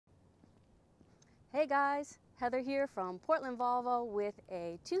Hey guys, Heather here from Portland Volvo with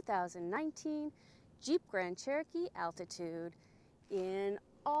a 2019 Jeep Grand Cherokee Altitude in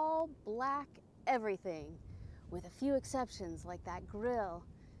all black everything, with a few exceptions like that grille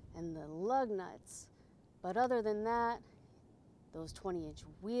and the lug nuts. But other than that, those 20-inch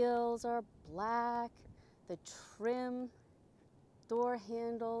wheels are black, the trim, door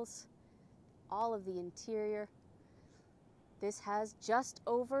handles, all of the interior. This has just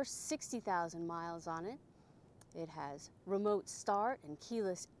over 60,000 miles on it. It has remote start and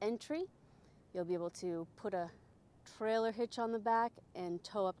keyless entry. You'll be able to put a trailer hitch on the back and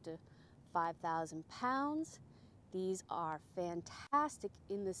tow up to 5,000 pounds. These are fantastic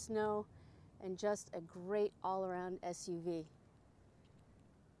in the snow and just a great all-around SUV.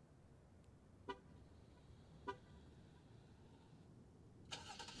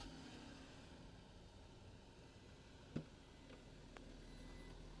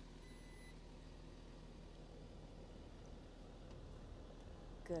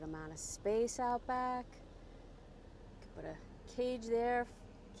 Good amount of space out back. You can put a cage there,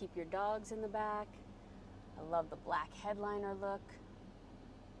 keep your dogs in the back. I love the black headliner look.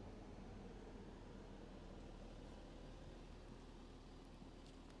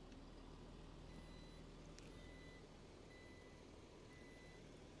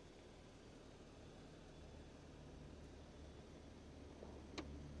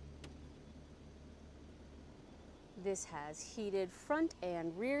 This has heated front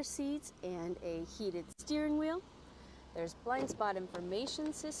and rear seats and a heated steering wheel. There's blind spot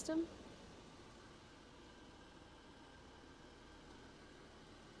information system.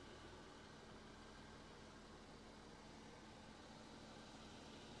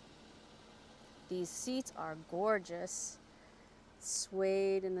 These seats are gorgeous.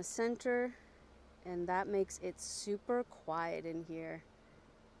 Suede in the center, and that makes it super quiet in here.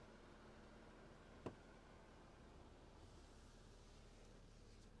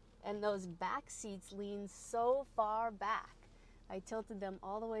 And those back seats lean so far back. I tilted them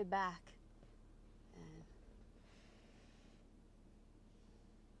all the way back. And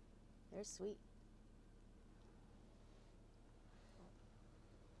they're sweet.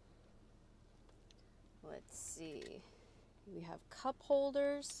 Let's see. We have cup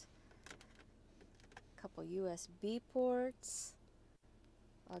holders, a couple USB ports,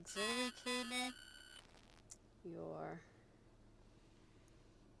 auxiliary cable,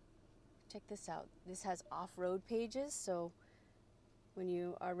 check this out. This has off-road pages, so when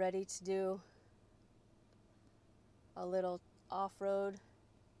you are ready to do a little off-road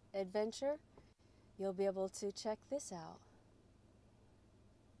adventure, you'll be able to check this out.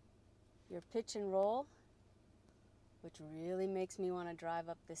 Your pitch and roll, which really makes me want to drive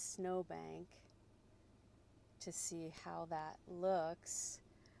up this snowbank to see how that looks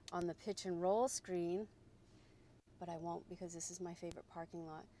on the pitch and roll screen, but I won't because this is my favorite parking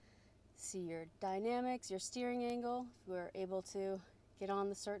lot. See your dynamics, your steering angle. If we're able to get on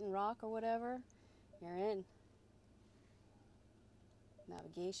the certain rock or whatever, you're in.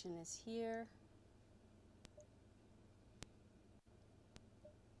 Navigation is here.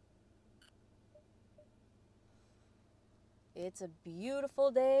 It's a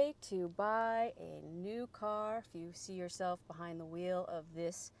beautiful day to buy a new car. If you see yourself behind the wheel of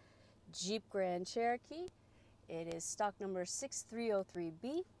this Jeep Grand Cherokee, it is stock number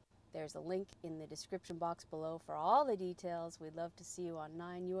 6303B. There's a link in the description box below for all the details. We'd love to see you on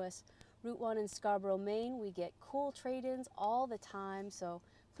 9 US Route 1 in Scarborough, Maine. We get cool trade-ins all the time, so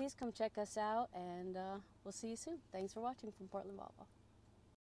please come check us out, and we'll see you soon. Thanks for watching from Portland Volvo.